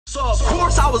So of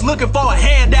course I was looking for a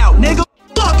handout, nigga.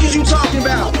 Fuck is you talking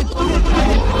about?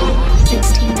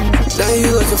 Now you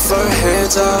looking for a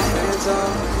handout.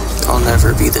 I'll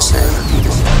never be the same.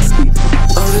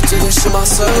 I'ma do this shit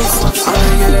myself. I'ma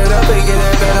get it up and get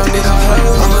it back, I don't need no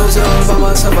help. I'ma do it by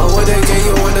myself, I wouldn't get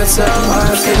you in the tell. I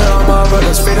have feet on my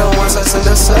brothers, feet on once I send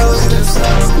the cell.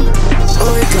 Oh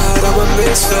my god, I'm a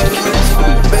misfit.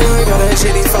 Man, I got a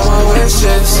genie for my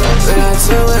wishes. Man, I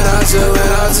do and I do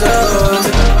and I do.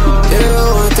 You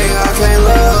know one thing I can't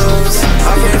lose.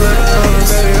 I can't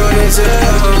lose, baby, what it do?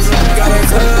 Got a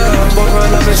club, boy, I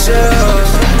love the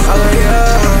shoes. I like you,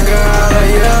 girl, I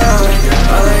like you.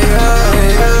 I like you.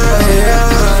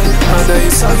 I know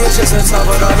you talking just on top,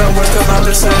 but all the words come out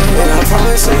the same. And I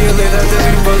promise you leave that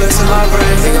dirty bullets in my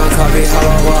brain. They gon' copy how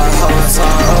I walk, how I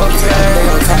talk, okay. They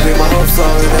gon' copy my whole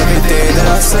flow and everything that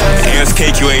I say. Hey, it's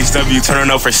KQHW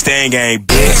turning up for Stain Gang,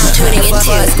 bitch. Tuning into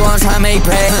let's go on try to make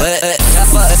bread.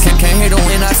 Can't hear the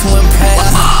wind, not to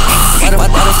impress.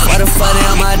 Why the fuck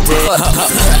on my dick?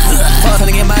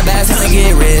 Tryna get my bag, tryna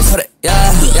get rich.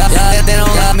 Yeah, they don't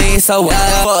love me, so what?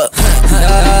 Fuck.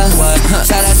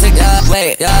 Shout out to God,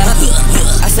 wait,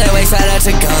 I said wait, shout out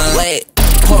to gun, wait.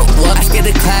 I skip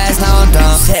the class, now I'm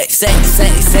dumb. Sex. Fuck.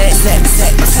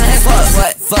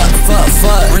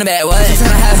 Run it back, what?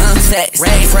 Tryna have sex.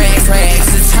 Race.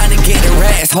 Just tryna get the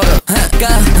rest. Hold up,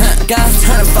 go.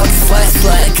 Tryna fuck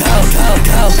slut. Go.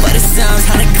 But it's time,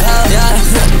 tryna go.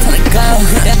 Tryna go.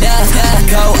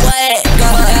 Go. What? Go.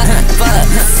 Fuck.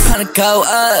 Tryna go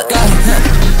up. Go.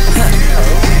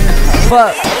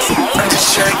 Fuck.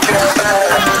 Shake it up.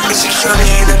 Insecurity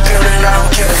in the building, I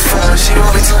don't give a fuck. She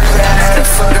want me too bad, to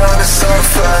fuck on the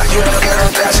sofa. You don't got no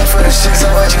passion for the shit, so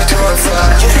what you do it for?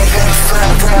 You ain't very fun,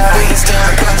 bruh. We can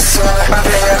start gun sword. My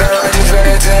bad, I don't do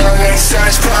better than I ain't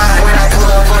such pride. When I pull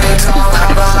up on your dog,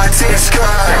 how about my tears cry?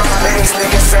 Man, these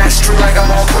niggas fast true like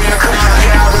I'm on Queen of Crime.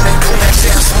 Yeah, I really put that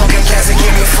shit, I'm smoking gas and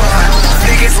give me fun.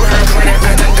 Niggas learn clean it,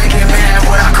 but they get mad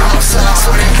when I call them soft.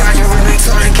 Swear to God, you really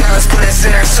told the guys, but it's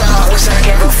their song. Wish I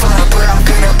gave a fuck, but I'm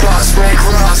gonna boss Rick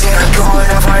Ross. Yeah, I'm going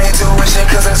up my intuition,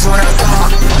 cause that's what I thought.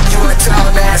 You a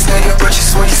dumb ass nigga, but you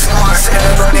swear you smart.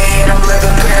 Saving money and I'm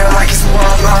living better like it's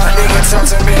Walmart. Nigga, talk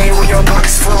to me when your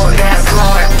pocket's full of that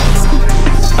blood.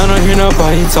 I don't hear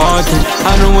nobody talking.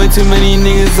 I know way too many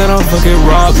niggas that don't fucking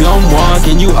rob you. I'm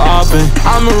walking, you opping.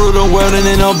 I'ma rule the world and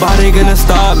ain't nobody gonna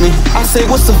stop me. I say,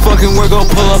 what's the fucking word? Go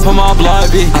pull up on my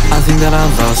block, B. I think that I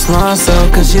lost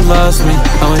myself cause she lost me.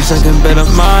 I wish I could bet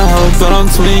up my hope, but I'm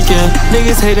tweaking.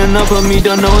 Niggas hating up on me,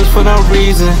 don't know it's for no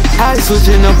reason. I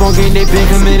switching up on game, they been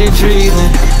committing treason.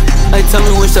 Like, tell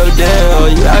me what's your deal.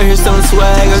 You out here selling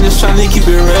swag, I'm just trying to keep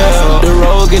it real. The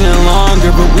road getting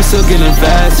longer, but we still getting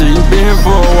faster. You been here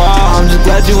for a while, I'm just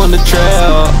glad you on the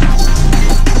trail.